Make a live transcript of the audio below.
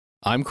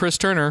I'm Chris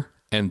Turner,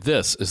 and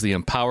this is the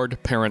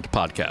Empowered Parent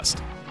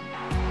Podcast.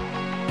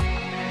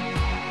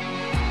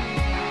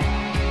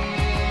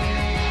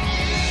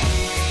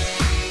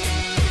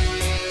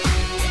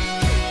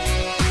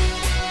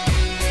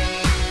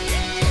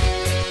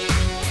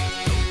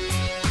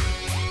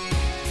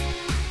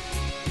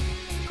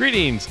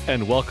 Greetings,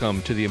 and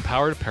welcome to the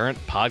Empowered Parent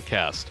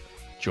Podcast.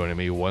 Joining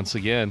me once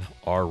again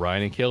are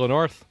Ryan and Kayla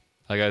North.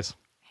 Hi, guys.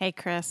 Hey,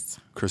 Chris.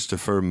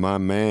 Christopher, my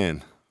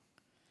man.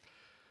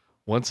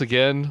 Once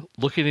again,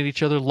 looking at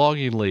each other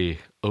longingly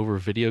over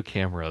video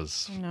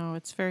cameras. No,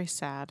 it's very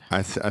sad.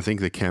 I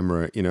think the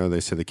camera, they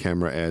say the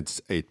camera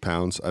adds 8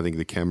 pounds. I think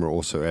the camera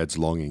also adds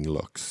longing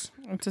looks.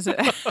 Does it?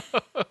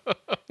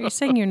 You're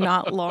saying you're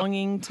not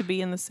longing to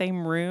be in the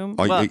same room?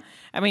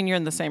 You're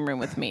in the same room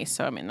with me,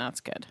 so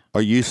that's good.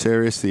 Are you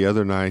serious? The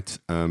other night,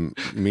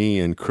 me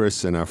and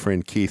Chris and our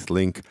friend Keith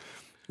Link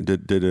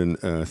did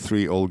a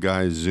 3 old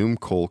guys Zoom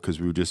call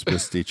because we just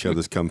missed each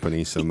other's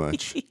company so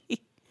much.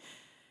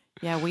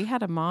 Yeah, we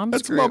had a mom's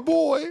That's group. my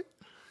boy.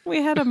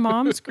 We had a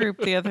mom's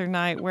group the other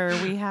night where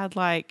we had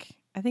I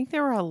think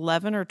there were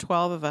 11 or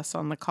 12 of us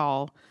on the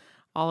call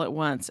all at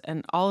once.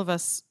 And all of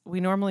us, we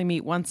normally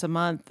meet once a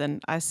month.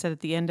 And I said at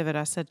the end of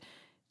it,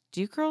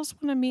 do you girls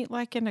want to meet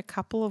in a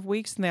couple of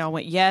weeks? And they all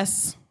went,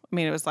 yes.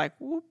 It was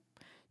whoop,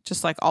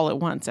 just all at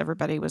once.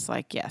 Everybody was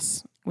like,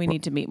 yes, we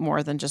need to meet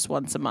more than just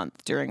once a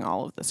month during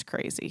all of this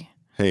crazy.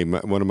 Hey,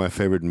 one of my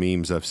favorite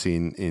memes I've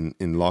seen in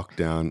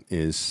lockdown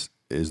is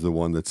the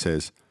one that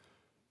says,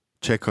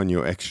 check on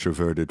your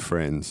extroverted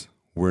friends.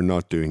 We're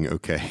not doing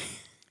okay.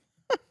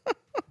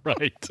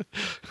 Right.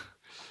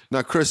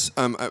 Now, Chris,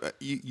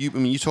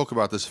 you talk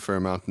about this a fair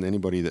amount, and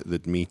anybody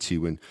that meets you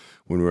when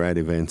we're at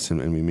events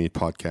and we meet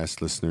podcast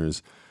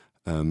listeners,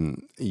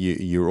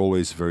 you're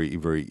always very,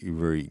 very,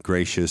 very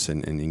gracious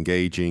and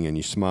engaging, and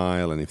you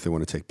smile, and if they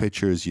want to take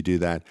pictures, you do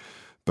that.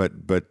 But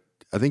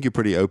I think you're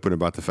pretty open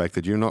about the fact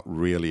that you're not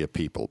really a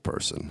people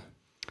person.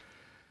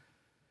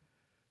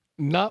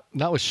 Not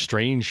with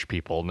strange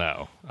people,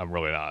 no. I'm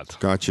really not.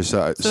 Gotcha.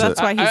 So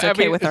that's why he's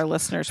okay with our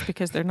listeners,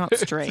 because they're not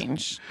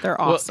strange. They're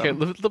awesome.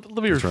 Well, okay,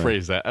 let me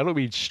rephrase that. I don't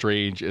mean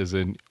strange as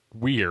in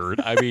weird.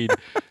 I mean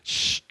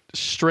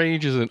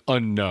strange as in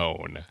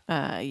unknown.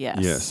 Yes.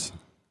 Yes.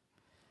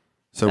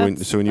 So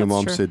when your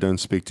mom said don't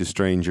speak to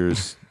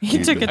strangers,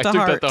 you took it to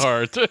heart.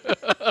 I took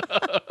that to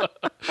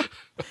heart.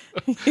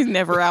 He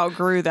never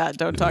outgrew that.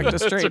 Don't talk to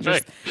strangers.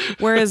 Right.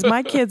 Whereas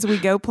my kids, we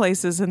go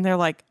places and they're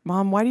like,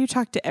 Mom, why do you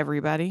talk to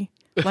everybody?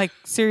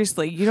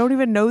 Seriously, you don't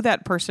even know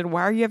that person.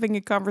 Why are you having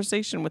a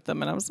conversation with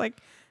them? And I was like,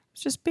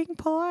 it's just being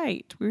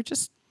polite. We were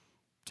just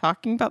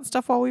talking about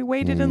stuff while we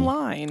waited in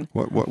line.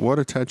 What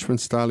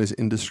attachment style is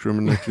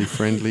indiscriminately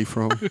friendly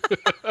from?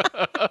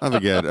 I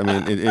forget.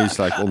 It is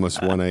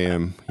almost 1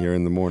 a.m. here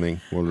in the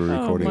morning while we're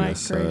recording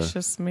this. Oh, my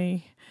gracious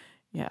me.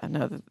 Yeah,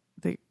 no,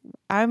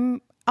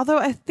 although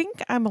I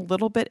think I'm a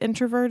little bit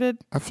introverted.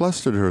 I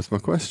flustered her with my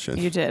question.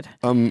 You did.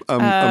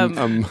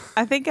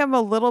 I think I'm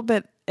a little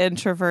bit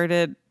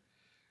introverted.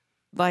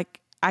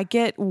 I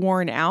get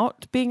worn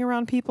out being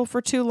around people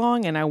for too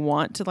long, and I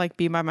want to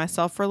be by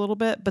myself for a little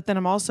bit, but then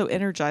I'm also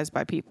energized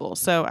by people.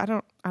 So I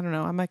don't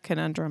know. I'm a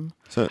conundrum.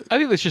 So I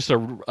think that's just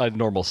a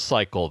normal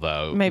cycle,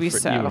 though. Maybe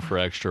even for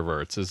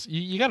extroverts, is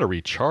you got to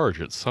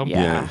recharge at some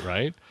point,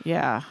 right?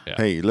 Yeah.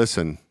 Hey,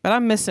 listen. But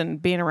I'm missing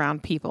being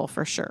around people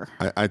for sure.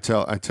 I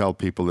tell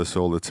people this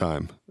all the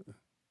time.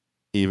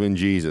 Even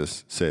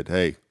Jesus said,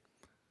 "Hey,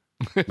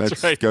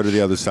 let's go to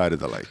the other side of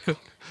the lake."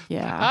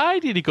 Yeah, I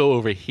need to go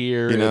over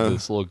here in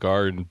this little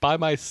garden by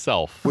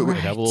myself and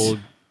have a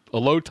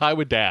alone time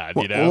with Dad.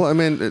 Well,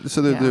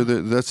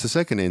 that's the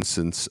second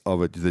instance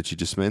of it that you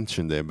just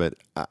mentioned there. But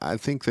I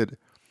think that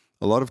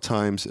a lot of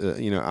times,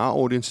 our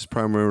audience is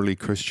primarily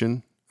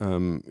Christian.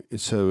 And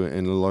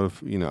a lot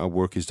of our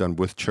work is done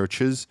with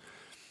churches,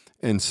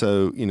 and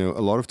so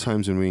a lot of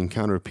times when we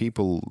encounter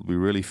people, we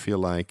really feel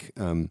like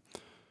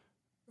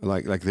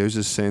there's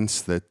a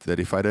sense that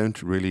if I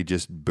don't really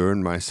just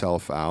burn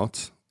myself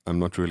out, I'm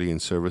not really in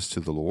service to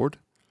the Lord,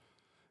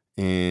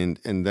 and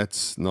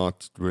that's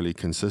not really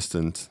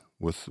consistent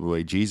with the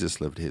way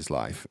Jesus lived his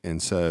life.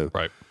 And so,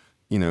 right.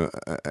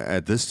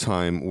 At this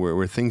time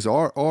where things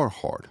are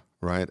hard,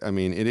 right?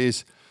 It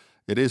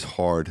is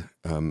hard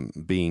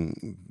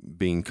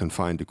being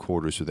confined to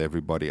quarters with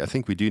everybody. I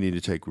think we do need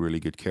to take really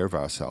good care of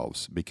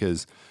ourselves,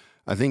 because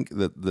I think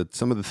that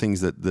some of the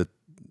things that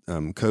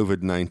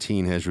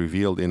COVID-19 has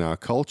revealed in our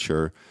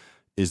culture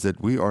is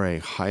that we are a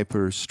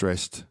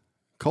hyper-stressed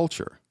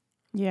culture.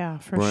 Yeah,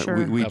 for right?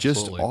 sure. We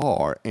just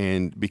are.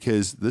 And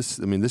because this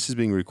is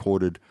being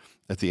recorded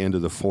at the end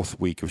of the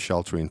 4th week of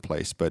shelter in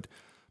place. But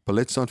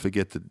let's not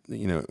forget that,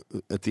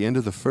 at the end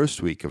of the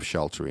 1st week of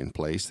shelter in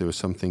place, there were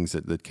some things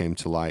that came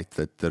to light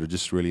that are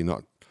just really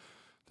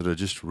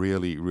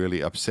really,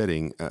 really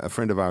upsetting. A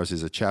friend of ours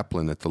is a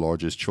chaplain at the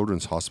largest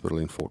children's hospital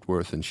in Fort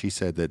Worth, and she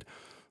said that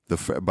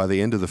by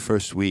the end of the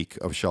 1st week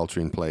of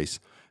shelter in place,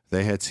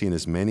 they had seen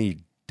as many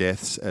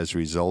deaths as a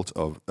result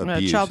of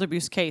abuse. Child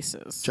abuse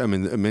cases.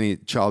 Many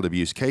child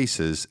abuse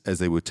cases as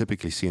they would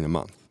typically see in a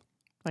month.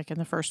 Like in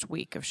the first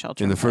week of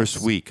shelter in the in first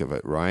place. week of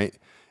it, right?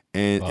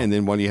 And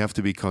then while you have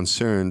to be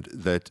concerned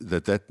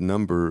that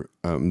number,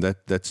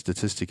 that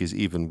statistic is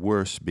even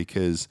worse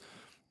because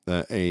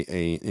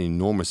a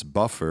enormous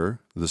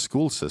buffer, the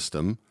school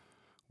system,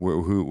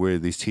 where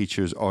these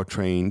teachers are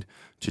trained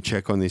to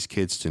check on these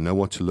kids, to know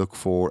what to look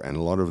for, and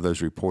a lot of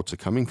those reports are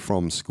coming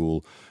from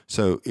school.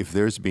 So if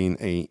there's been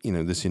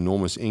this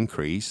enormous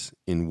increase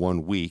in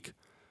 1 week,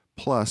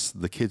 plus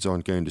the kids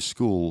aren't going to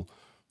school,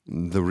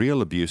 the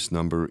real abuse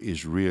number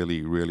is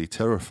really, really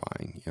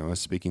terrifying. I was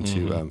speaking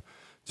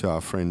to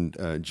our friend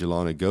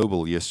Jelana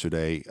Goebel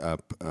yesterday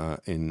up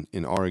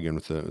in Oregon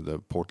with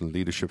the Portland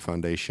Leadership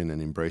Foundation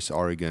and Embrace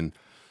Oregon.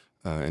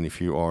 And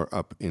if you are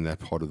up in that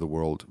part of the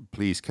world,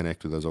 please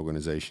connect with those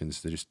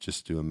organizations. They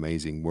just do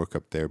amazing work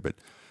up there. But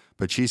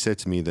she said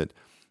to me that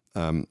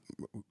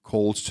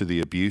calls to the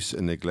abuse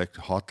and neglect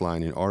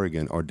hotline in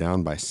Oregon are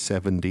down by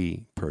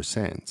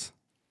 70%.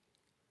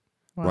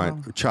 Wow.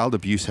 Right, child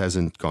abuse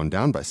hasn't gone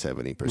down by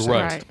 70%.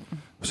 Right.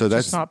 So It's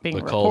that's just not being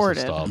the calls have reported.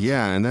 stopped.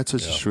 yeah, and that's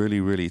what's just really,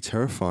 really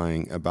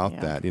terrifying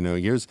about that.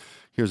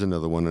 Here's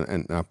another one,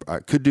 and I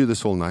could do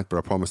this all night, but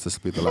I promise this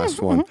will be the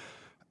last one.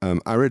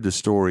 I read the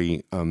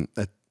story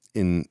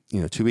in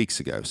 2 weeks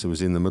ago, so it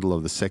was in the middle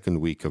of the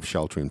second week of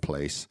shelter in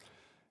place,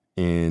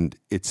 and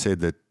it said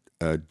that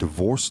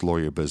divorce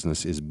lawyer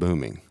business is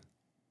booming.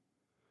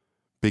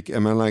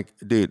 I'm like,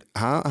 dude,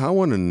 how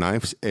on a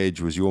knife's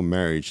edge was your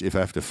marriage if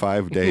after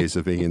 5 days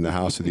of being in the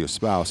house with your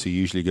spouse, who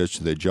usually goes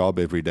to their job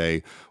every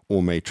day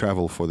or may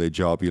travel for their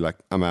job, you're like,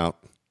 I'm out.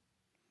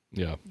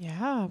 Yeah.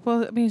 Yeah.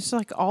 Well, I mean, it's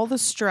like all the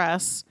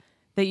stress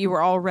that you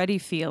were already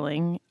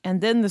feeling,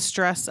 and then the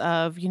stress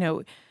of,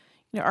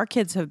 our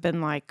kids have been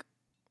like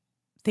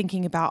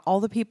thinking about all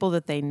the people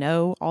that they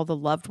know, all the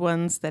loved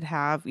ones that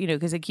have,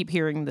 because they keep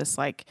hearing this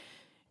like,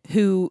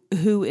 who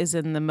is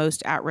in the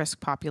most at-risk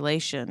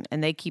population,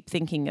 and they keep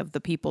thinking of the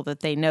people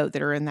that they know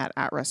that are in that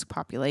at-risk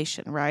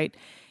population, right?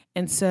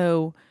 And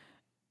so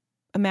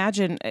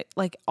imagine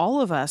like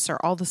all of us are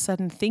all of a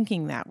sudden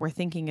thinking that. We're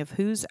thinking of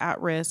who's at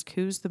risk,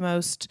 who's the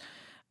most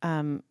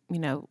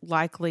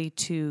likely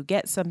to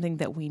get something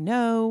that we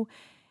know,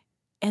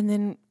 and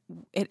then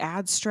it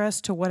adds stress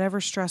to whatever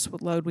stress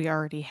load we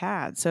already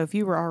had. So if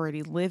you were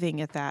already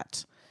living at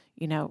that,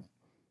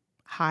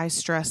 high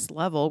stress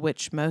level,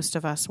 which most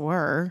of us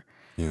were,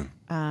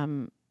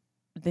 then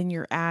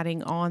you're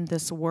adding on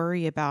this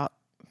worry about,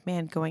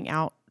 going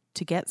out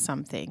to get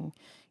something,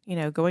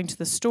 going to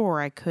the store,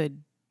 I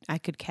could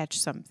catch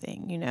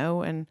something,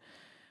 and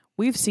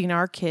we've seen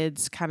our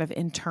kids kind of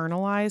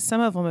internalize. Some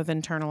of them have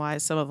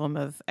internalized, some of them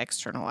have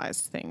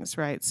externalized things,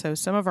 right? So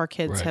some of our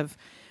kids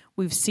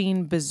we've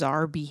seen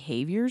bizarre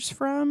behaviors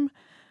from,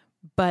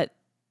 but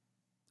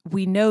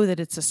we know that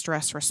it's a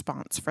stress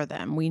response for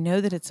them. We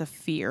know that it's a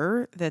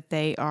fear that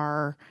they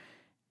are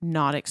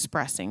not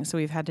expressing. So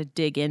we've had to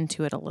dig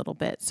into it a little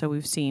bit. So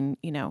we've seen,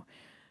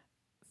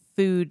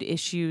 food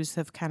issues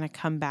have kind of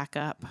come back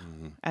up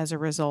as a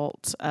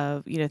result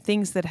of,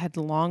 things that had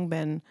long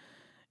been,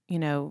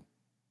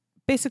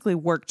 basically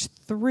worked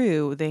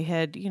through. They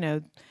had,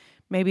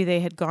 maybe they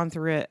had gone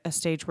through a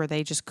stage where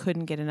they just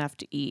couldn't get enough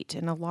to eat.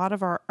 And a lot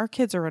of our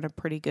kids are in a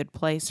pretty good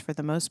place for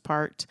the most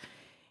part.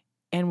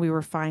 And we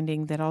were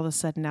finding that all of a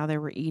sudden now they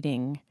were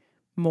eating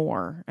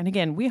more. And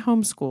again, we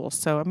homeschool.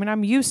 So,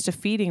 I'm used to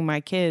feeding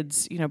my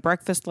kids,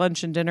 breakfast,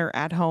 lunch, and dinner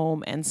at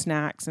home and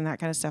snacks and that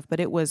kind of stuff. But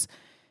it was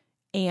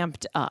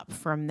amped up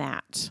from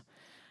that.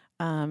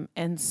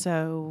 And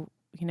so,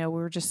 we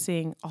were just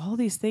seeing all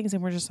these things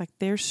and we're just like,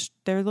 their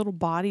little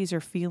bodies are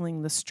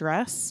feeling the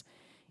stress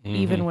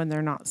even when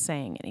they're not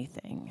saying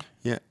anything.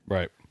 Yeah.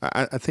 Right.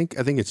 I think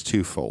it's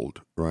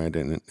twofold, right?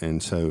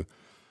 And so,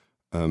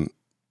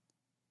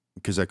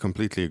 because I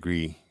completely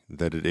agree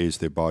that it is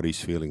their bodies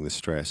feeling the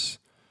stress,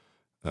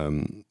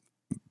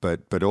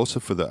 but also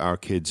for our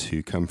kids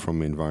who come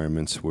from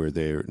environments where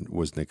there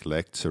was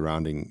neglect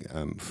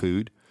surrounding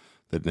food,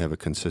 that didn't have a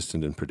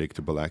consistent and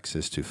predictable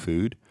access to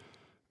food.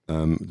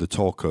 The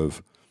talk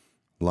of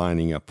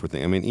lining up with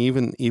them.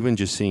 Even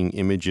just seeing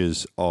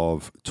images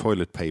of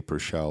toilet paper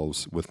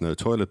shelves with no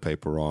toilet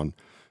paper on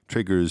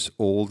triggers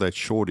all that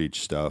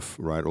shortage stuff,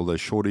 right? All those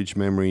shortage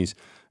memories.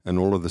 And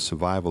all of the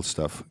survival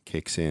stuff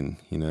kicks in.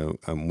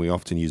 We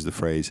often use the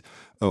phrase,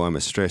 "Oh, I'm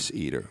a stress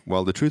eater."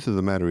 Well, the truth of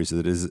the matter is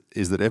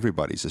that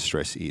everybody's a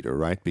stress eater,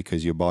 right?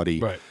 Because your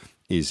body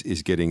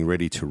is getting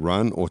ready to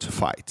run or to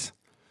fight.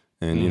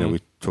 And we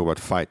talk about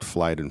fight,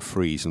 flight, and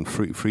freeze. And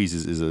freeze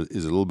is a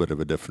little bit of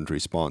a different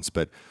response.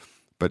 But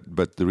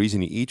the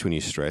reason you eat when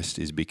you're stressed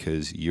is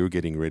because you're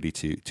getting ready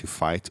to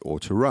fight or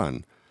to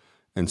run.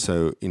 And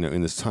so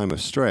in this time of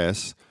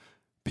stress,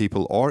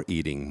 people are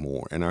eating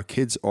more, and our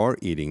kids are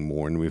eating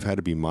more, and we've had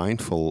to be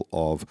mindful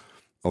of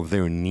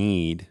their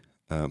need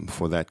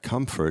for that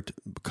comfort,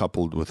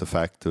 coupled with the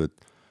fact that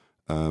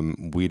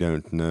we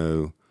don't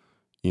know,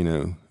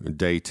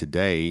 day to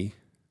day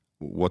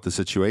what the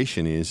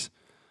situation is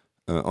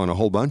on a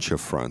whole bunch of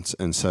fronts,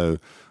 and so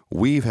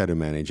we've had to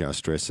manage our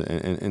stress.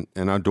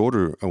 And our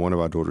daughter, one of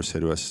our daughters,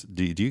 said to us,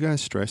 "Do you guys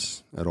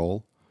stress at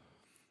all?"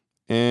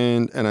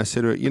 And I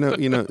said to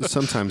her,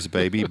 sometimes,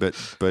 baby,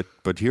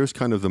 but here's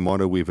kind of the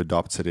motto we've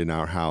adopted in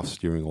our house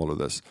during all of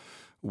this.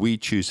 We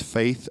choose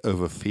faith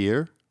over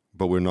fear,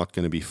 but we're not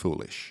going to be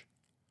foolish.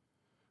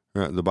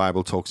 Right? The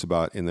Bible talks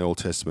about in the Old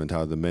Testament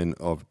how the men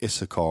of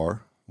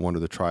Issachar, one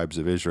of the tribes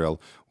of Israel,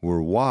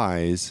 were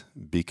wise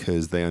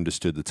because they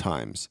understood the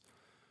times.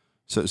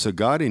 So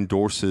God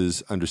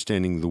endorses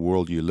understanding the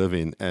world you live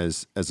in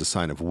as a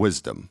sign of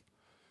wisdom.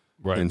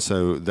 Right. And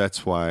so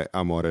that's why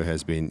our motto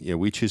has been,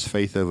 we choose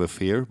faith over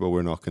fear, but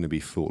we're not going to be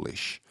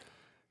foolish.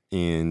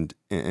 And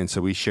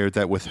so we shared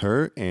that with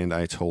her, and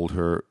I told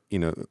her,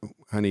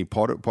 honey,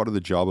 part of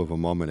the job of a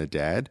mom and a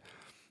dad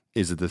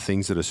is that the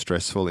things that are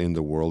stressful in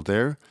the world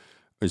there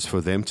is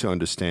for them to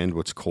understand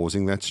what's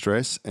causing that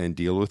stress and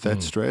deal with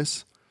that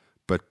stress,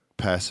 but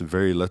pass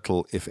very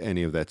little, if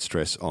any, of that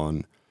stress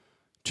on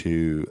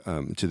to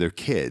their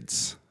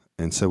kids.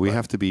 And so we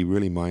have to be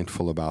really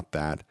mindful about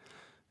that.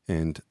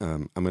 And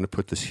I'm going to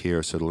put this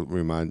here so it'll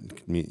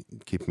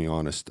keep me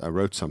honest. I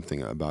wrote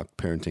something about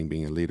parenting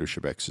being a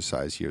leadership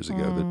exercise years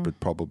ago, but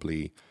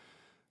probably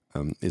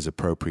is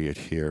appropriate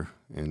here.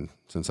 And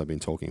since I've been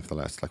talking for the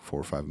last 4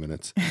 or 5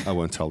 minutes, I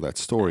won't tell that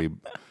story.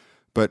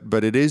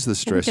 But it is the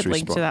stress response. We could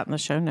link to that in the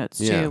show notes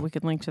too. Yeah. We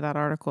could link to that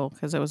article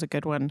because it was a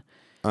good one.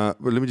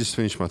 But let me just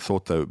finish my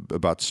thought though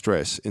about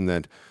stress. In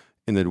that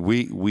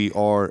we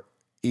are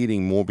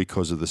eating more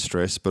because of the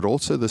stress, but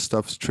also the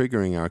stuff's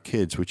triggering our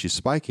kids, which is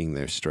spiking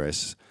their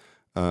stress,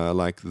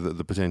 like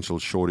the potential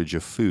shortage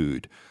of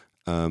food.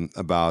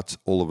 About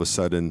all of a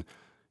sudden,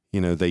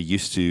 they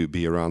used to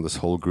be around this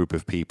whole group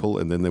of people,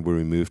 and then they were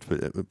removed,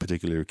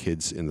 particularly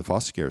kids in the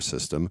foster care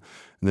system,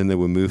 and then they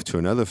were moved to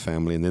another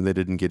family, and then they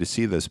didn't get to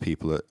see those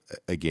people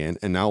again.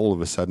 And now all of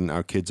a sudden,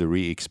 our kids are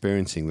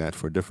re-experiencing that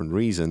for a different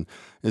reason,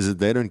 is that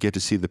they don't get to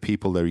see the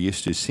people they're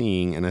used to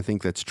seeing, and I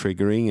think that's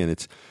triggering, and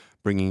it's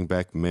bringing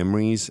back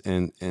memories.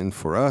 And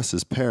for us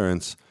as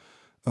parents,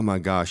 oh my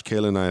gosh,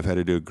 Kayla and I have had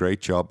to do a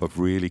great job of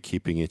really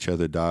keeping each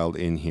other dialed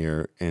in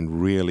here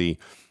and really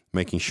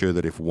making sure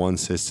that if one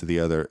says to the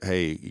other,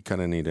 hey, you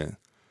kind of need to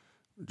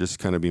just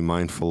kind of be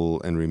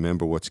mindful and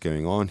remember what's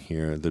going on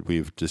here, that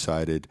we've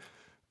decided,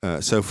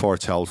 so far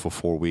it's held for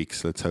 4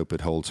 weeks. Let's hope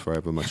it holds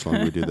forever, much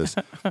longer we do this,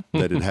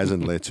 that it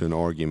hasn't led to an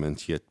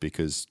argument yet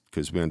because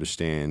we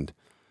understand.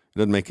 It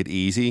doesn't make it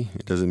easy.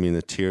 It doesn't mean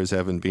that tears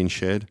haven't been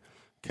shed.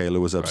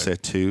 Kayla was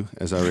upset too,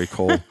 as I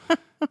recall.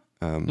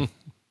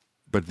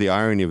 But the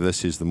irony of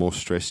this is the more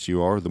stressed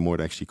you are, the more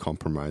it actually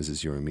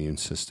compromises your immune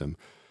system.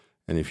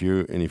 And if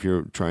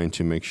you're trying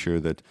to make sure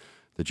that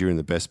you're in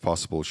the best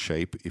possible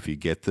shape, if you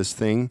get this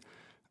thing,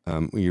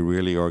 you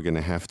really are going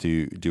to have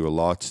to do a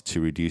lot to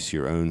reduce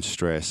your own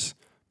stress,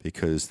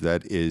 because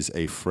that is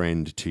a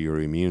friend to your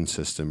immune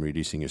system,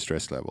 reducing your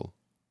stress level.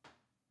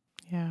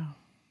 Yeah.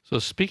 So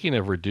speaking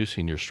of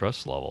reducing your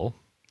stress level,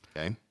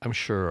 Okay. I'm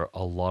sure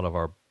a lot of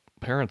our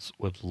parents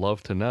would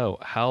love to know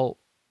how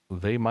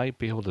they might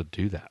be able to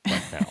do that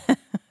right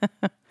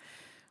now.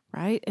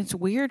 Right? It's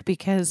weird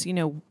because,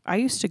 I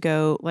used to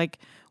go,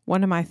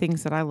 one of my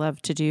things that I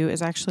love to do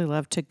is actually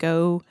love to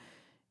go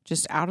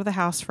just out of the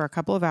house for a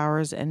couple of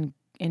hours and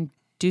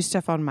do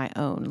stuff on my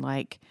own,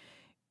 like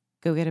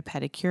go get a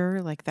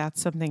pedicure. Like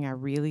that's something I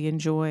really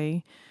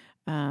enjoy.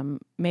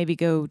 Maybe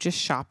go just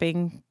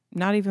shopping,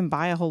 not even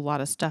buy a whole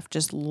lot of stuff,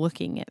 just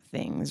looking at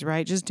things,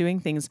 right? Just doing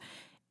things.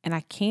 And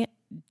I can't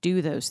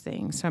do those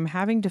things. So I'm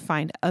having to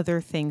find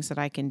other things that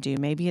I can do.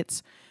 Maybe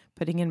it's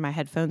putting in my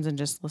headphones and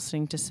just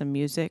listening to some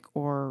music,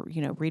 or,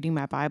 reading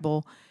my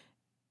Bible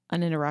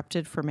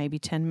uninterrupted for maybe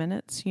 10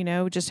 minutes,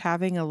 just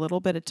having a little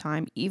bit of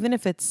time, even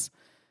if it's,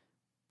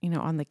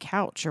 on the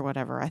couch or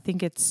whatever. I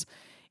think it's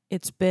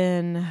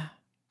been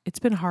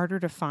harder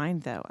to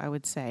find though, I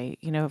would say,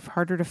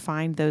 harder to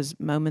find those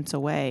moments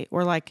away.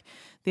 Or like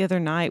the other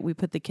night we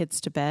put the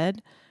kids to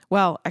bed.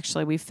 Well,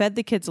 actually, we fed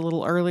the kids a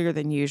little earlier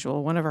than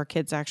usual. One of our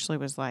kids actually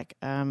was like,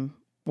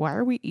 why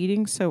are we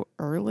eating so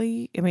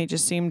early? I mean, it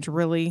just seemed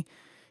really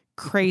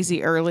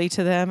crazy early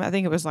to them. I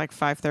think it was like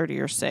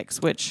 5:30 or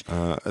 6, which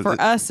for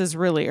us is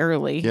really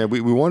early. Yeah, we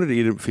wanted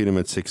to feed them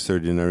at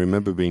 6:30, and I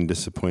remember being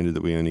disappointed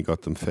that we only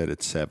got them fed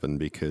at 7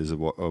 because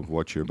of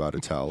what you're about to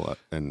tell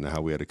and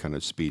how we had to kind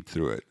of speed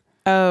through it.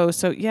 Oh,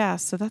 so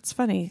that's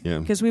funny. Yeah.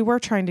 Because we were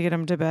trying to get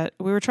them to bed.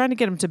 We were trying to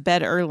get them to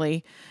bed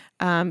early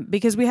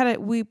because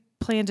we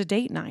planned a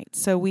date night.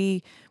 So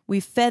we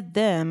fed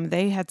them.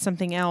 They had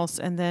something else,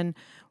 and then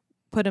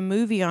put a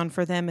movie on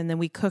for them, and then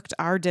we cooked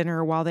our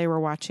dinner while they were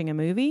watching a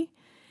movie,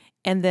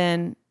 and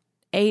then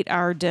ate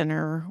our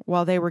dinner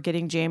while they were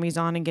getting jammies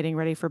on and getting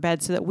ready for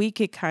bed, so that we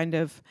could kind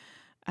of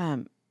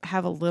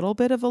have a little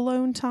bit of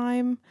alone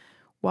time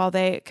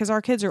because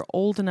our kids are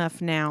old enough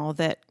now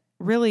that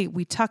really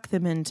we tuck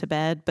them into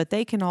bed, but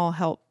they can all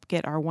help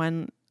get our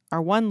one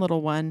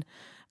little one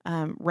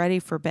ready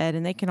for bed,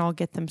 and they can all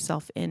get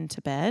themselves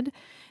into bed.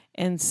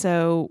 And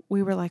so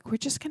we were like, we're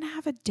just going to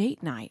have a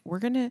date night. We're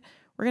going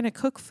to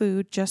cook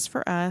food just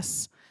for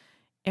us,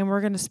 and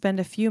we're going to spend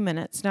a few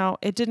minutes. Now,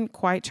 it didn't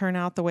quite turn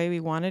out the way we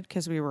wanted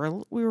because we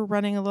were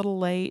running a little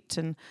late,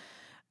 and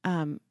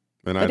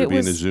And I had to be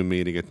in a Zoom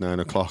meeting at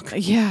 9:00.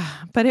 Yeah,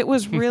 but it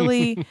was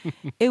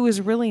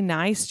really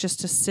nice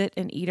just to sit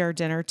and eat our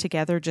dinner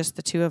together, just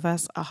the two of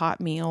us, a hot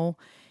meal,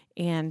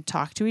 and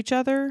talk to each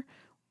other.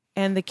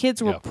 And the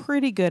kids were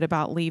pretty good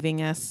about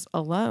leaving us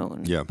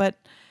alone. Yeah, but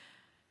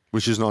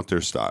which is not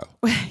their style.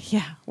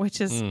 Yeah,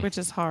 which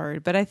is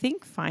hard. But I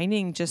think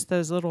finding just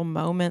those little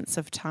moments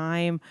of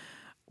time,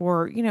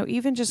 or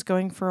even just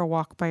going for a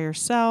walk by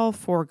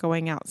yourself, or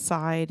going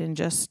outside and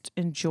just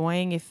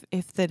enjoying.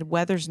 If the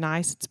weather's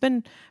nice, it's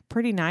been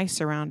pretty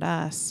nice around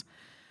us.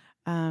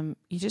 You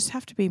just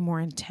have to be more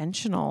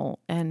intentional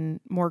and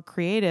more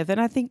creative. And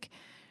I think,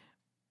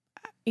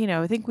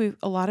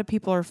 a lot of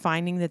people are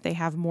finding that they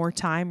have more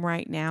time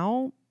right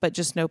now, but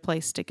just no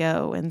place to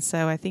go. And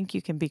so I think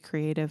you can be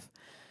creative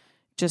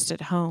just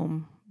at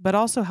home, but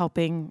also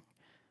helping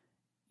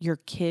your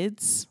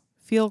kids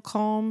feel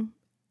calm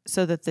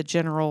so that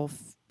the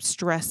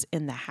stress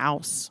in the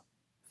house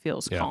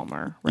feels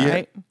calmer,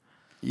 right?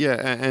 Yeah,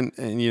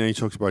 and you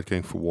talked about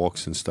going for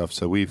walks and stuff.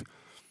 So we've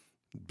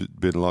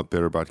been a lot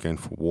better about going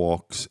for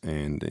walks.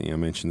 And I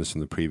mentioned this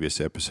in the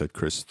previous episode,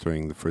 Chris,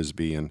 throwing the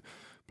Frisbee and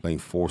playing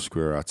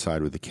Foursquare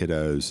outside with the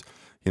kiddos.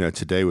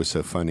 Today was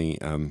so funny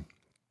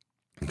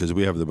because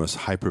we have the most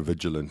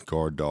hyper-vigilant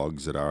guard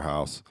dogs at our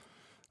house.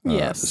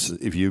 Yes.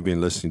 If you've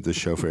been listening to the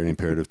show for any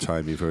period of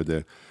time, you've heard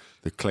the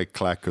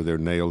click-clack of their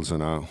nails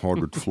on our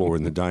hardwood floor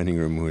in the dining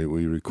room where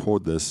we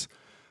record this.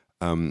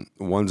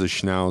 One's a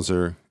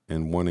Schnauzer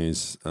and one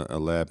is a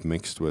lab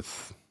mixed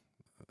with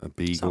a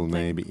beagle,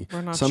 maybe.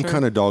 Some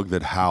kind of dog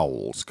that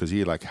howls, because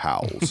he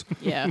howls.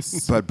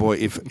 Yes. But boy,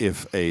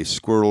 if a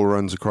squirrel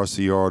runs across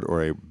the yard,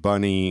 or a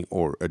bunny,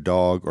 or a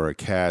dog, or a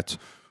cat,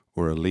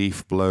 or a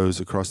leaf blows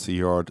across the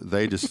yard,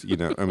 they just,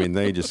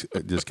 they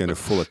just go into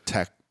full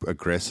attack,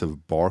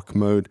 aggressive bark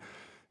mode.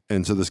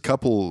 And so this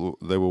couple,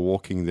 they were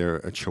walking their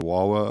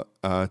Chihuahua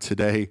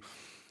today,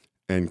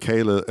 and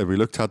Kayla, we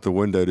looked out the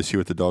window to see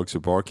what the dogs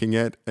were barking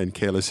at, and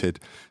Kayla said,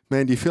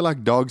 "Man, do you feel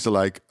like dogs are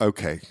like,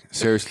 okay,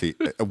 seriously,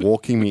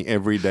 walking me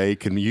every day?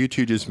 Can you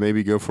two just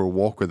maybe go for a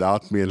walk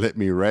without me and let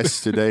me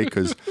rest today?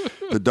 Because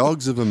the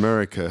dogs of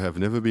America have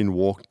never been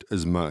walked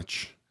as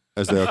much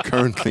as they are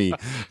currently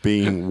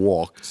being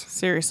walked."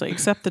 Seriously,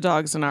 except the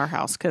dogs in our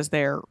house, because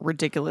they're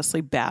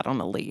ridiculously bad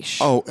on a leash.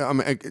 Oh, I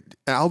mean,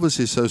 Albus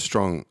is so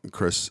strong,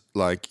 Chris.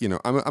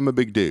 I'm a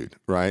big dude,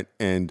 right?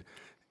 And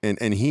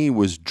he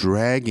was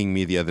dragging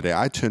me the other day.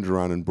 I turned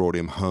around and brought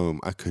him home.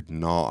 I could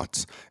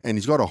not. And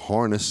he's got a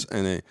harness.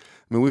 And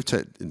we've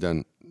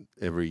done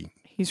every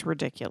He's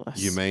ridiculous.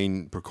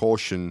 humane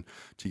precaution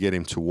to get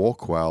him to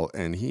walk well.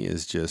 And he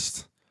is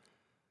just...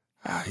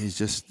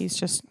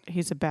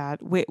 He's a bad.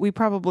 We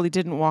probably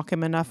didn't walk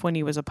him enough when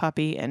he was a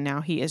puppy, and now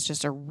he is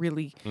just a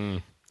really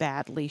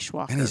bad leash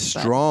walker. And he's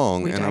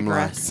strong, and I'm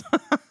like,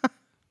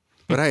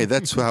 but hey,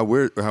 that's how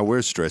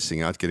we're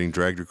stressing out, getting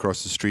dragged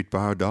across the street by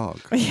our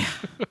dog. Yeah.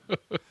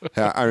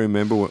 I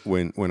remember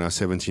when our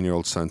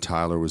 17-year-old son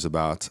Tyler was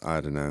about, I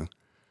don't know,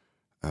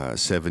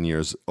 7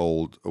 years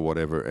old or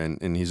whatever,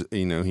 and he's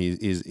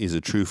he's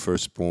a true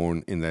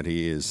firstborn in that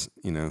he is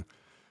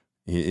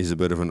he's a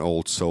bit of an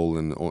old soul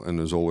and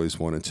has always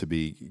wanted to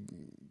be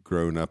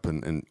grown up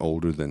and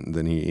older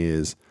than he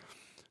is.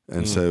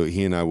 And so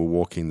he and I were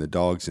walking the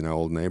dogs in our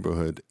old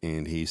neighborhood,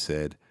 and he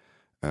said,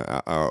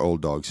 our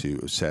old dogs,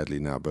 who sadly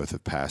now both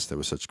have passed, they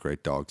were such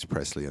great dogs,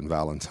 Presley and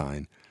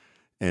Valentine.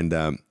 And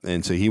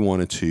so he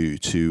wanted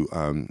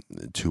to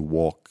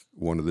walk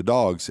one of the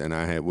dogs, and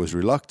I was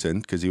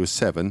reluctant because he was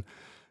 7,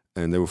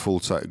 and they were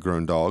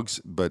full-grown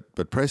dogs.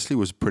 But Presley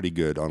was pretty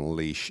good on a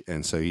leash,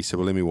 and so he said,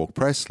 "Well, let me walk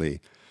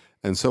Presley."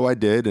 And so I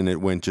did, and it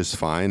went just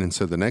fine. And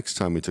so the next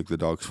time we took the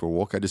dogs for a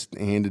walk, I just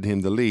handed him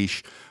the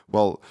leash.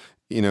 Well,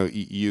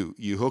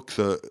 you hook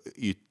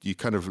you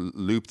kind of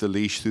loop the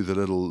leash through the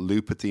little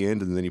loop at the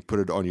end, and then you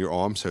put it on your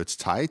arm so it's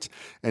tight.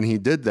 And he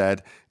did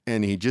that,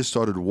 and he just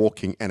started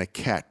walking, and a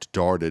cat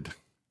darted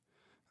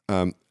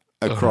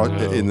across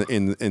in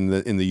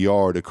the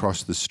yard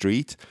across the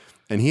street.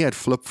 And he had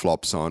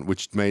flip-flops on,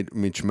 which made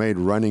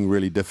running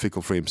really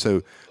difficult for him.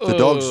 So the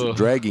dog's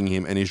dragging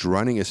him, and he's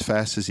running as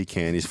fast as he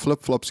can. His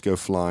flip-flops go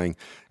flying,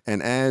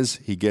 and as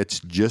he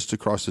gets just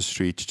across the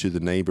street to the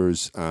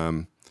neighbor's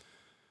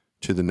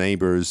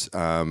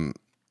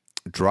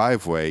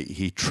driveway,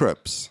 he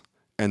trips,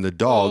 and the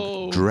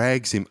dog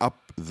drags him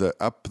up the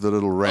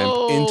little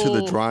ramp into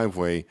the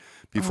driveway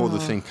before the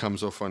thing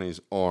comes off on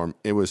his arm.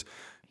 It was.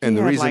 And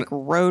he had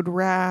road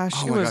rash.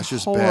 Oh it my was gosh,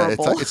 it's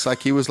horrible. bad. It's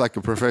like he was like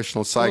a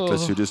professional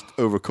cyclist who just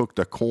overcooked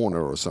a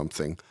corner or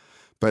something.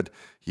 But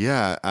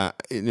yeah,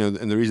 and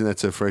the reason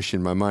that's so fresh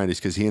in my mind is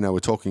because he and I were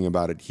talking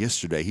about it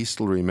yesterday. He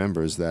still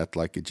remembers that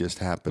like it just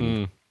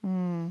happened.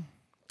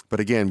 But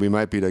again, we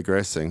might be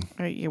digressing.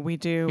 Yeah, we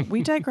do.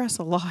 We digress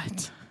a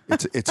lot.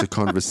 It's a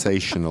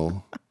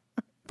conversational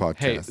podcast.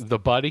 Hey, the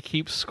body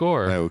keeps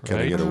score. Oh, can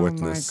I get a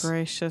witness? Oh my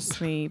gracious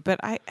me!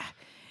 But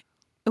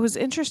it was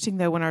interesting,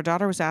 though, when our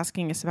daughter was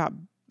asking us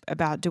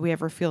about do we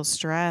ever feel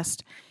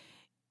stressed.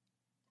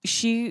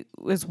 She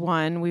was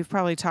one we've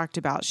probably talked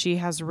about. She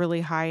has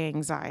really high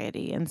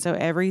anxiety. And so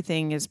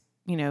everything is,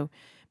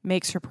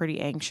 makes her pretty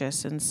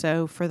anxious. And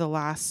so for the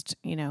last,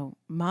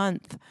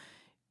 month,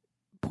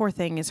 poor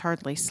thing has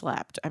hardly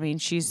slept. I mean,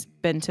 she's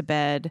been to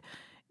bed.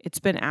 It's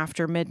been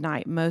after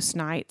midnight most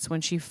nights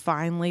when she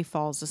finally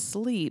falls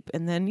asleep.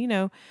 And then,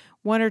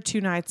 1 or 2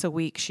 nights a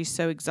week, she's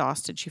so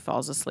exhausted she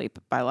falls asleep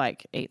by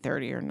like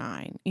 8:30 or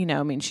 9.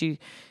 She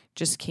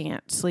just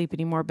can't sleep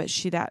anymore. But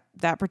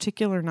that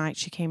particular night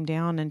she came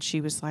down and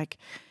she was like,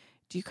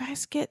 do you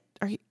guys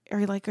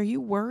are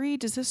you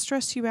worried? Does this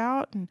stress you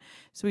out? And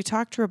so we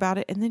talked to her about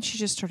it, and then she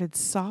just started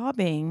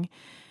sobbing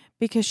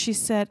because she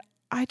said,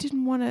 I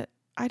didn't want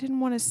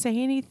to say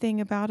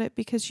anything about it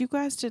because you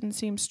guys didn't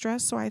seem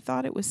stressed, so I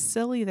thought it was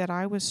silly that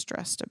I was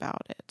stressed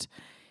about it.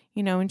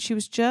 And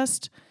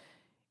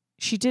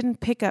she didn't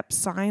pick up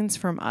signs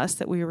from us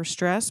that we were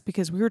stressed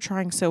because we were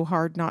trying so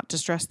hard not to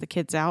stress the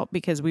kids out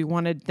because we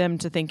wanted them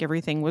to think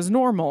everything was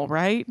normal,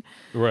 right?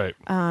 Right.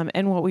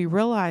 And what we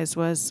realized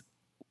was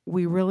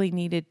we really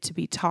needed to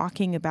be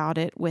talking about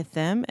it with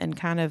them and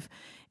kind of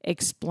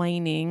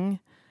explaining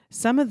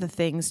some of the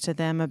things to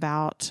them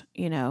about,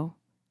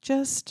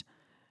 just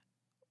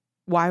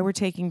why we're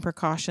taking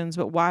precautions,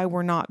 but why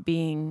we're not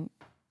being,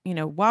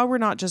 why we're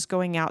not just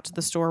going out to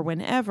the store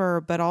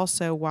whenever, but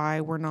also why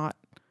we're not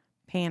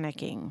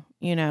panicking,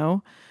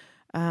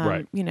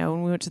 Right.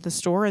 When we went to the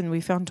store and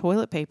we found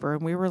toilet paper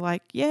and we were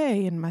like,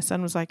 yay. And my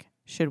son was like,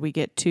 should we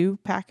get 2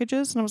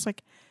 packages? And I was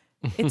like,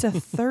 it's a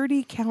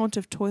 30 count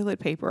of toilet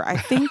paper. I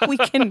think we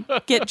can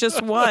get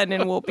just 1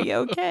 and we'll be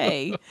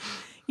okay.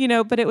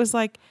 But it was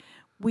like,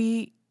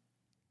 we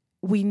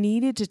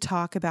needed to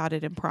talk about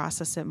it and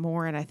process it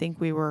more. And I think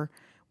we were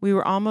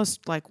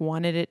almost like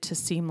wanted it to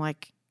seem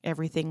like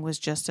everything was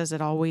just as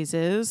it always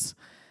is.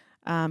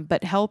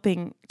 But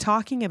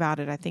talking about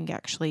it, I think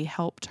actually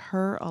helped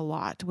her a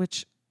lot,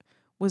 which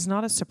was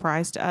not a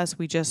surprise to us.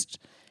 We just,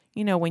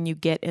 when you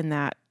get in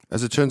that.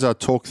 As it turns out,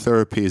 talk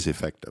therapy is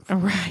effective.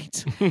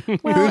 Right.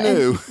 Well, who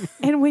knew?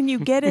 And when you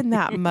get in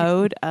that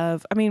mode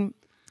of,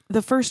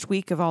 the first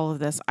week of all of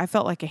this, I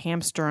felt like a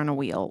hamster on a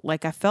wheel.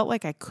 Like I felt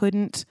like I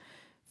couldn't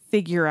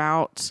figure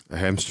out a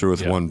hamster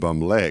with one bum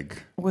leg.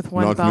 With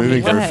one not bum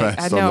moving leg. Very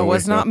fast I know it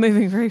was not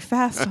moving very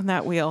fast on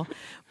that wheel,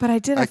 but I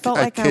did. I felt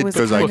like I was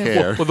kind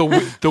of.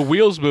 Well, the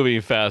wheel's moving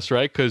fast,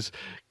 right? Because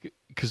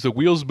the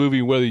wheel's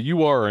moving whether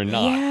you are or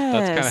not. Yes.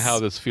 That's kind of how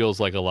this feels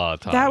like a lot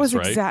of times. That was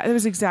right? It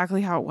was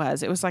exactly how it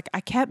was. It was like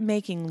I kept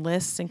making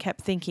lists and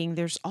kept thinking,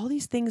 "There's all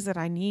these things that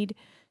I need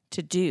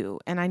to do,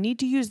 and I need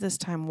to use this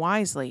time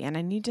wisely, and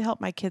I need to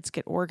help my kids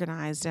get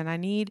organized, and I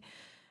need,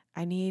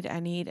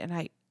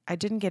 and I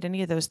didn't get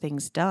any of those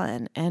things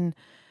done." And,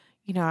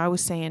 I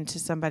was saying to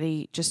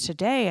somebody just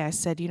today, I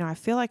said, I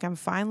feel like I'm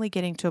finally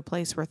getting to a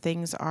place where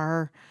things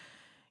are,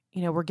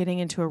 we're getting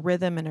into a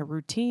rhythm and a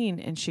routine.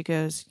 And she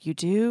goes, you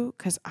do?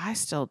 Because I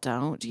still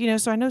don't.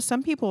 So I know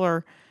some people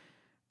are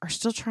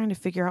still trying to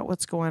figure out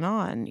what's going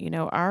on.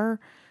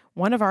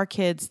 One of our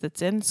kids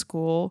that's in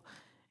school,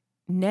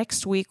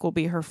 next week will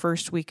be her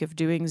first week of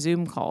doing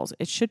Zoom calls.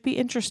 It should be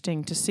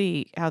interesting to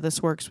see how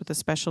this works with a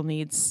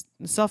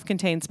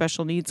self-contained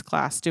special needs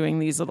class doing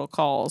these little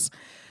calls.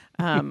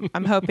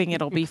 I'm hoping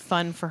it'll be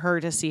fun for her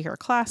to see her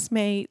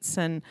classmates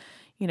and,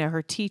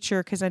 her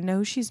teacher, because I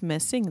know she's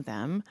missing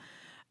them.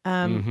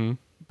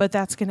 But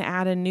that's going to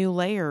add a new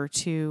layer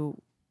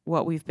to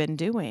what we've been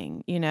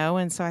doing,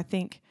 And so I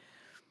think,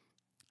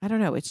 I don't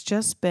know, it's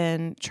just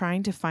been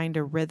trying to find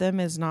a rhythm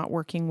is not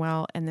working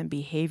well. And then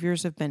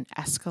behaviors have been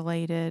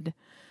escalated.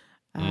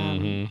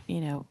 Some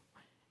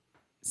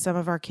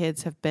of our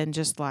kids have been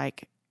just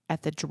like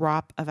at the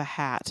drop of a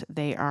hat,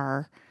 they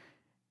are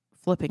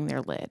flipping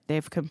their lid.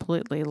 They've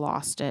completely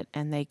lost it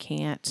and they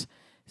can't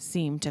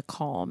seem to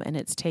calm. And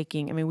it's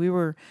taking, we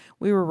were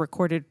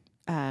recorded,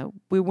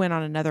 we went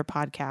on another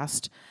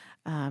podcast,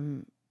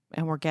 and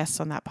we're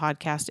guests on that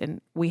podcast, and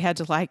we had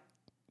to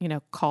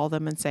call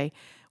them and say,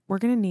 we're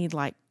going to need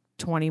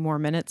 20 more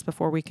minutes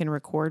before we can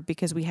record,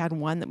 because we had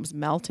one that was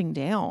melting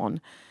down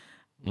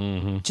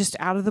just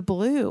out of the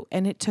blue.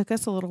 And it took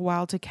us a little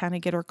while to kind of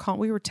get her calm.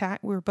 We were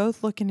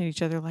both looking at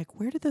each other like,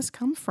 where did this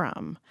come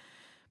from?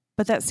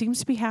 But that seems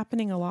to be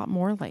happening a lot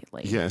more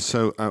lately. Yeah,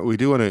 so we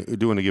do want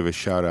to give a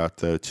shout out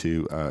though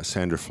to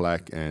Sandra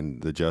Flack and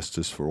the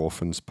Justice for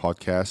Orphans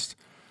podcast.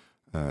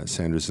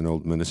 Sandra's an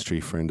old ministry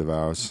friend of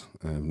ours.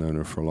 I've known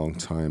her for a long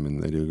time,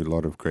 and they do a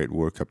lot of great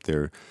work up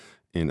there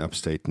in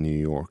upstate New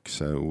York.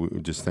 So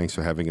just thanks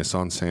for having us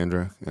on,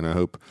 Sandra, and I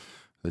hope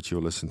that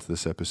you'll listen to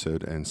this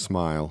episode and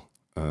smile.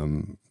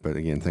 But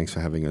again, thanks for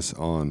having us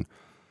on.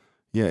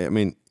 Yeah,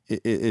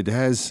 it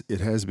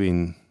has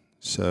been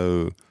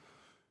so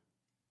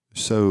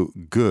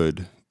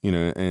good,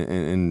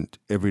 and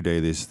every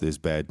day there's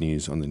bad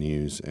news on the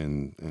news,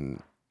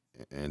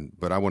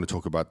 but I want to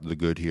talk about the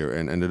good here,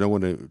 and I don't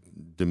want to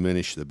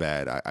diminish the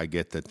bad. I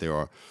get that there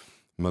are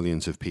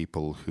millions of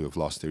people who have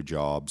lost their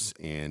jobs,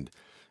 and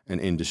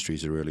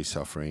industries are really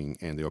suffering,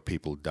 and there are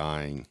people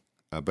dying.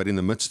 But in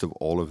the midst of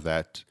all of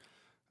that,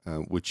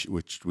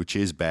 which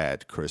is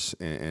bad, Chris,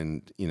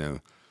 and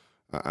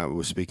I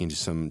was speaking to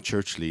some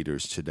church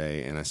leaders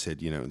today, and I said,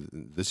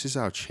 this is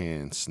our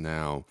chance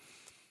now.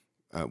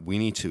 we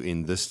need to,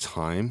 in this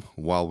time,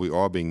 while we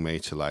are being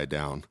made to lie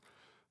down,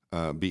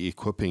 be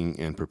equipping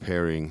and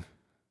preparing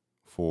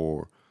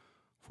for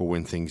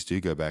when things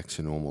do go back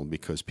to normal,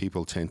 because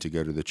people tend to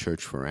go to the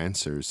church for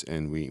answers,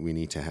 and we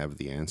need to have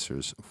the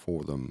answers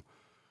for them.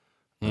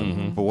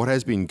 But what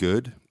has been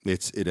good,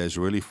 it has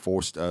really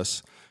forced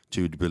us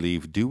to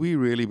believe, do we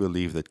really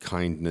believe that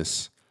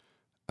kindness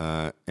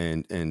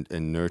and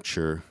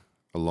nurture,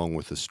 along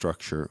with the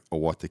structure, are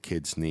what the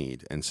kids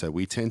need? And so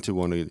we tend to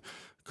want to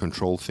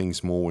control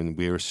things more when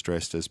we're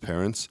stressed as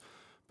parents.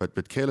 But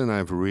Kayla and I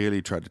have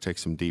really tried to take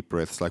some deep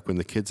breaths. Like when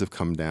the kids have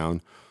come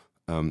down,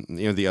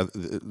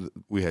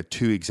 we had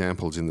two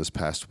examples in this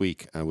past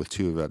week with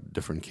two of our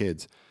different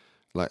kids.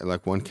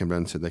 Like one came down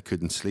and said they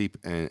couldn't sleep,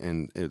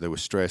 and they were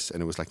stressed,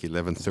 and it was like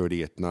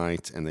 11:30 at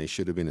night, and they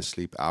should have been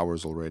asleep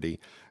hours already.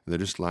 And they're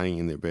just lying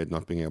in their bed,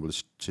 not being able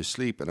to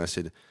sleep. And I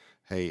said,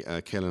 hey,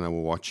 Kayla and I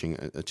were watching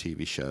a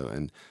TV show,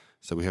 and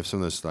so we have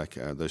some of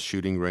those those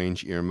shooting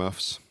range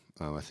earmuffs.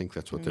 I think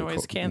that's what they're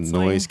called.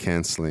 Noise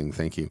canceling.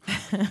 Thank you.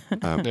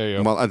 There you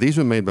go. Well, these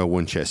were made by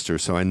Winchester,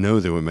 so I know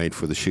they were made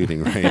for the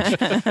shooting range.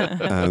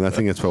 I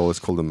think that's why I always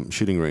call them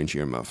shooting range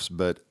earmuffs.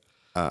 But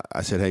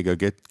I said, hey, go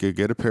get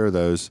a pair of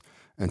those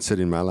and sit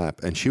in my lap.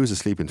 And she was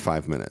asleep in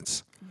 5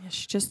 minutes. Yeah,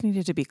 she just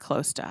needed to be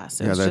close to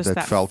us. It was just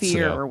that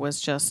fear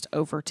was just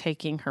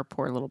overtaking her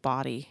poor little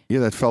body. Yeah,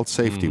 that felt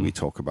safety we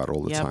talk about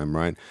all the time,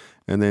 right?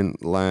 And then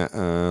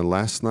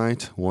last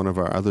night, one of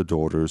our other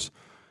daughters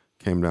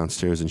came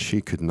downstairs and she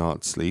could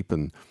not sleep,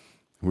 and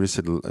we just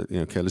said,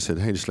 Kayla said,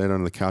 hey, just lay down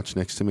on the couch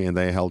next to me, and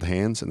they held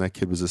hands, and that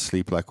kid was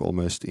asleep like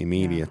almost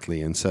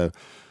immediately. And so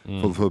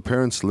for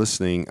parents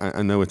listening,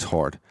 I know it's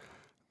hard,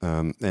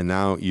 and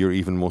now you're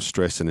even more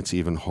stressed and it's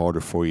even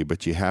harder for you,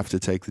 but you have to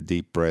take the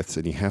deep breaths,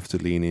 and you have to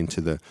lean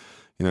into the,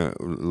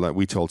 like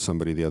we told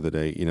somebody the other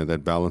day,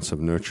 that balance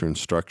of nurture and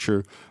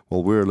structure.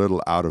 Well, we're a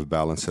little out of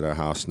balance at our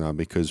house now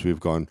because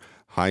we've gone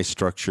high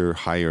structure,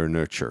 higher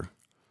nurture,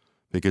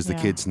 because the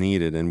kids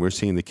need it, and we're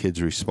seeing the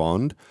kids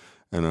respond.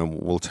 And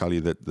we'll tell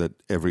you that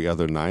every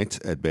other night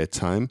at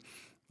bedtime,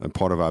 and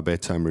part of our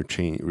bedtime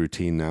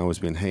routine now has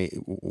been, hey,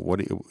 are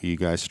you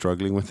guys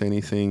struggling with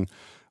anything?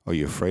 Are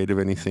you afraid of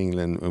anything?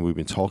 And we've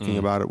been talking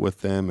about it with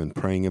them and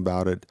praying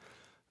about it.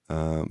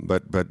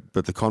 But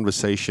the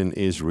conversation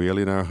is real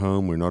in our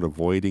home. We're not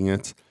avoiding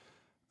it.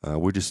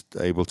 We're just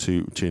able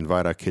to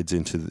invite our kids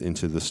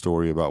into the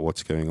story about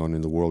what's going on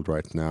in the world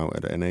right now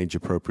at an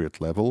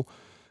age-appropriate level.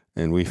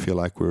 And we feel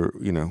like we're,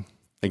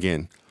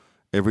 again,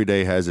 every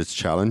day has its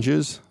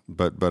challenges,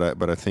 but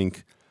I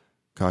think,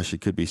 gosh,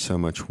 it could be so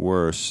much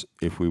worse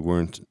if we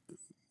weren't,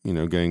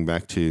 going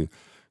back to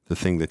the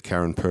thing that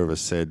Karen Purvis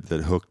said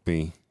that hooked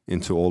me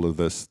into all of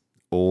this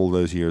all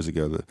those years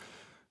ago. That,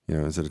 it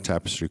was at a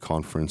tapestry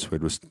conference where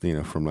it was,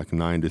 from like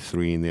 9 to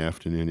 3 in the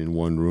afternoon in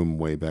one room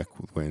way back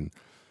when.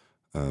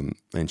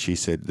 And she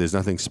said, there's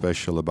nothing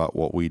special about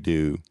what we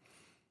do.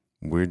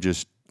 We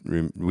just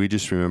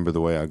remember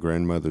the way our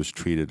grandmothers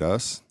treated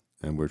us,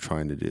 and we're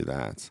trying to do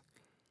that.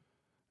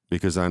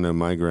 Because I know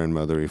my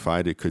grandmother, if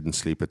I couldn't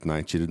sleep at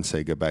night, she didn't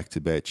say, go back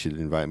to bed. She'd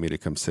invite me to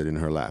come sit in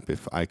her lap.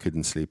 If I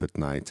couldn't sleep at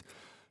night,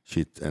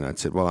 and I'd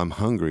say, well, I'm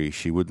hungry.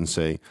 She wouldn't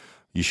say,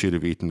 you should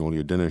have eaten all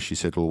your dinner. She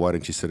said, well, why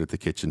don't you sit at the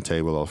kitchen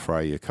table? I'll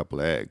fry you a couple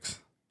of eggs.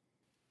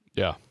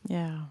 Yeah.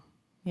 Yeah.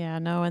 Yeah,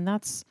 no, and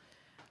that's,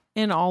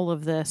 in all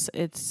of this,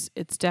 it's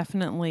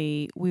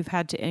definitely, we've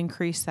had to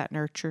increase that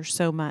nurture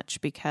so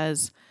much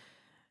because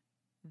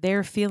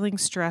they're feeling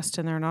stressed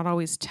and they're not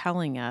always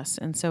telling us.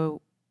 And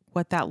so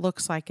what that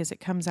looks like is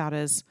it comes out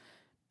as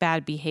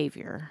bad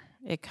behavior.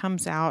 It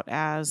comes out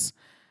as,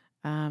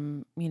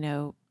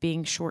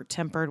 being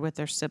short-tempered with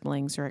their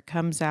siblings, or it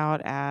comes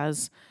out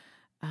as,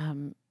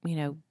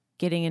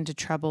 getting into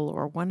trouble,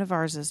 or one of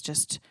ours is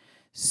just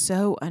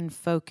so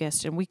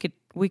unfocused. And we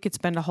could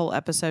spend a whole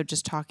episode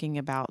just talking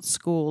about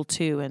school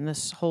too, and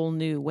this whole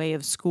new way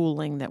of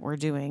schooling that we're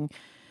doing.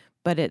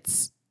 But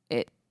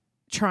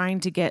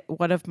trying to get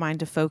one of mine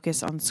to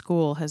focus on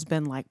school has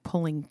been like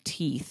pulling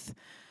teeth.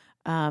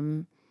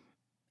 And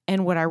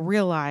what I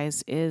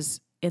realize is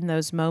in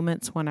those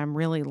moments when I'm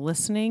really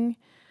listening,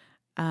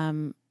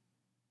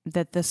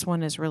 that this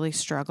one is really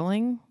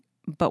struggling.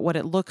 But what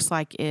it looks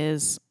like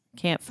is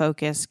can't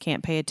focus,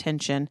 can't pay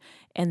attention,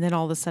 and then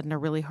all of a sudden a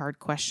really hard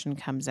question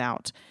comes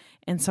out.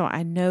 And so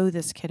I know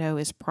this kiddo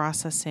is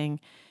processing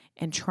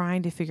and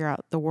trying to figure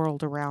out the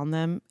world around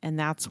them, and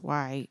that's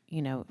why,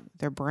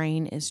 their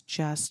brain is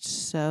just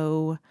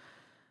so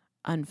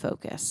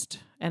unfocused.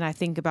 And I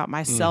think about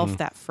myself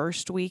that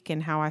first week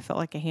and how I felt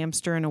like a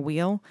hamster in a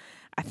wheel.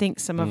 I think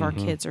some of our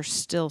kids are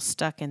still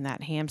stuck in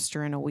that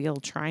hamster in a wheel,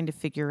 trying to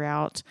figure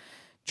out,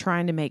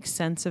 trying to make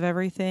sense of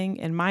everything.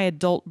 And my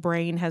adult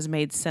brain has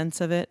made sense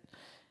of it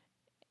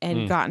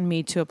and gotten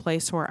me to a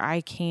place where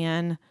I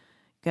can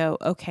go,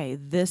 okay,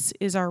 this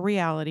is our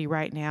reality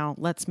right now.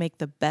 Let's make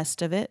the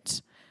best of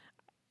it.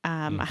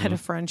 I had a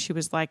friend, she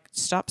was like,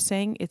 stop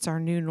saying it's our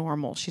new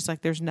normal. She's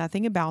like, there's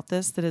nothing about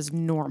this that is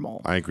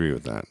normal. I agree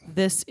with that.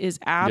 This is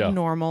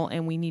abnormal,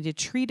 and we need to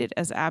treat it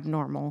as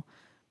abnormal.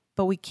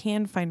 but we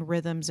can find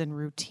rhythms and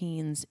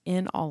routines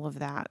in all of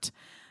that.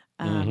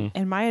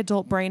 And my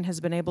adult brain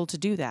has been able to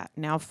do that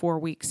now 4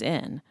 weeks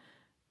in,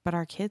 but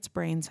our kids'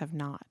 brains have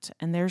not.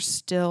 And they're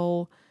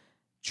still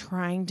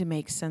trying to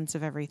make sense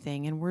of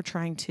everything. And we're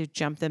trying to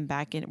jump them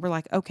back in. We're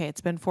like, okay,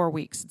 it's been 4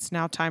 weeks. It's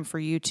now time for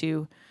you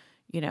to,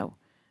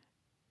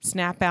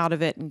 snap out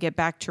of it and get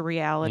back to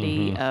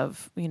reality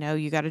of,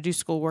 you got to do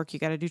schoolwork, you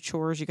got to do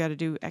chores, you got to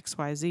do X,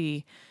 Y,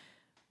 Z.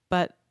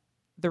 But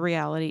the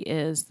reality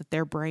is that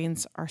their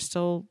brains are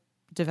still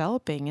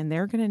developing, and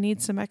they're going to need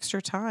some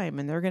extra time,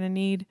 and they're going to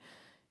need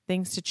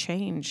things to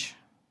change,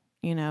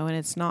 and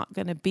it's not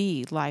going to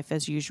be life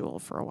as usual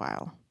for a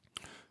while.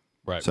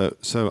 Right.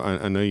 So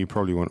I know you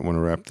probably want to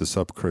wrap this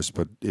up, Chris,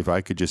 but if I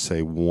could just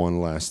say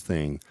one last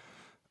thing.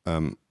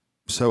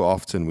 So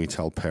often we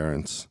tell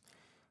parents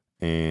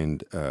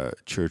and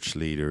church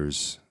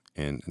leaders,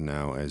 and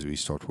now as we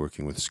start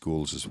working with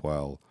schools as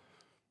well,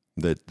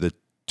 that the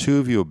two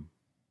of your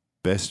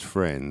best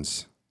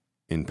friends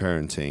in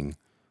parenting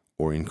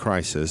or in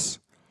crisis,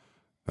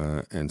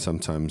 and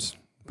sometimes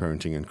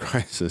parenting and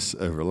crisis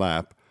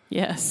overlap.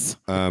 Yes.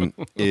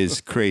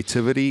 Is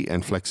creativity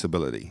and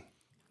flexibility.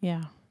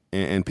 Yeah.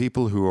 And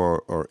people who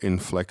are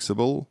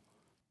inflexible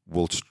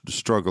will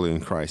struggle in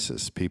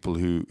crisis. People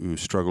who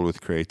struggle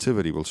with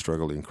creativity will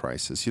struggle in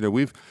crisis.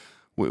 We've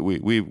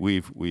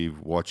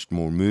watched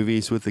more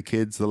movies with the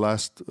kids the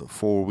last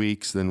 4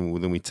 weeks than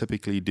we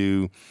typically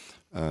do.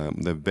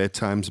 Their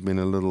bedtime's been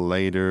a little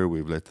later.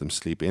 We've let them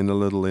sleep in a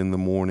little in the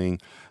morning.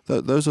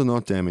 Those are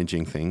not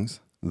damaging things.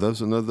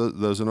 Those are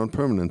not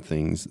permanent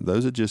things.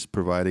 Those are just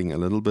providing a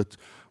little bit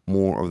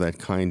more of that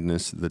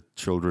kindness that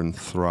children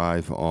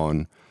thrive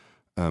on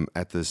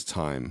at this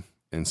time.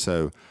 And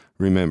so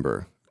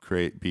remember,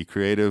 be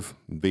creative,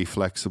 be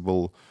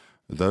flexible.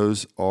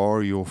 Those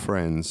are your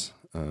friends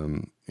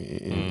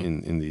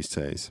in these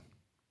days.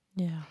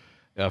 Yeah.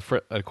 Yeah,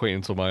 an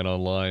acquaintance of mine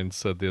online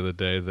said the other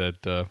day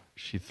that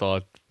she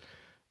thought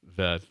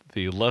that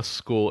the less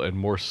school and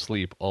more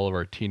sleep all of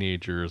our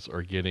teenagers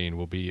are getting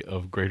will be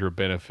of greater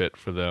benefit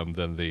for them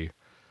than the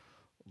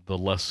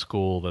less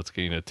school that's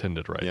getting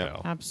attended right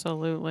now.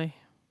 Absolutely.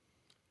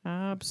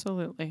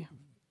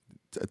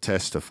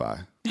 Testify.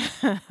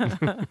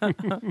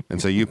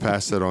 And so you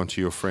pass that on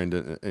to your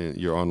friend,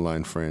 your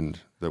online friend,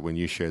 that when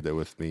you shared that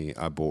with me,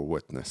 I bore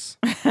witness.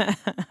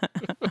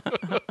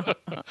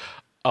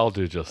 I'll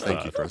do just that.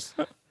 Thank you, Chris.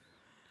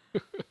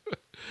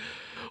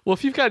 Well,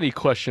 if you've got any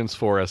questions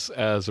for us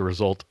as a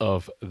result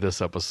of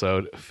this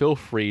episode, feel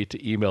free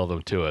to email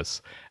them to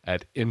us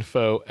at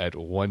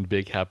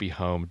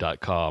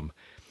info@onebighappyhome.com.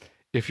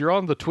 If you're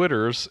on the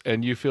Twitters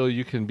and you feel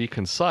you can be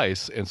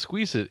concise and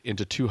squeeze it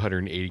into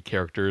 280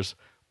 characters,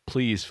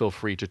 please feel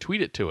free to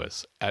tweet it to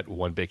us at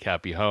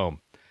onebighappyhome.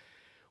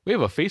 We have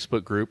a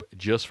Facebook group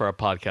just for our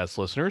podcast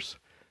listeners.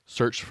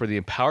 Search for the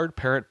Empowered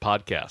Parent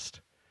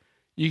Podcast.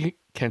 You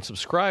can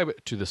subscribe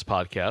to this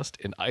podcast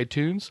in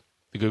iTunes,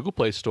 the Google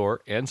Play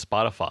Store, and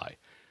Spotify.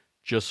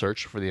 Just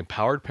search for the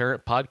Empowered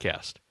Parent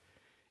Podcast.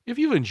 If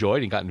you've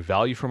enjoyed and gotten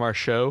value from our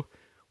show,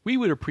 we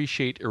would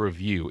appreciate a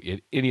review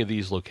in any of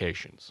these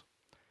locations.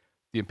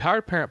 The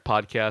Empowered Parent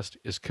Podcast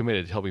is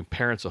committed to helping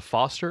parents of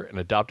foster and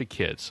adopted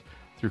kids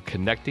through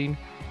connecting,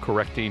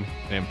 correcting,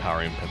 and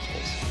empowering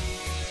principles.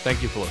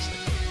 Thank you for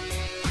listening.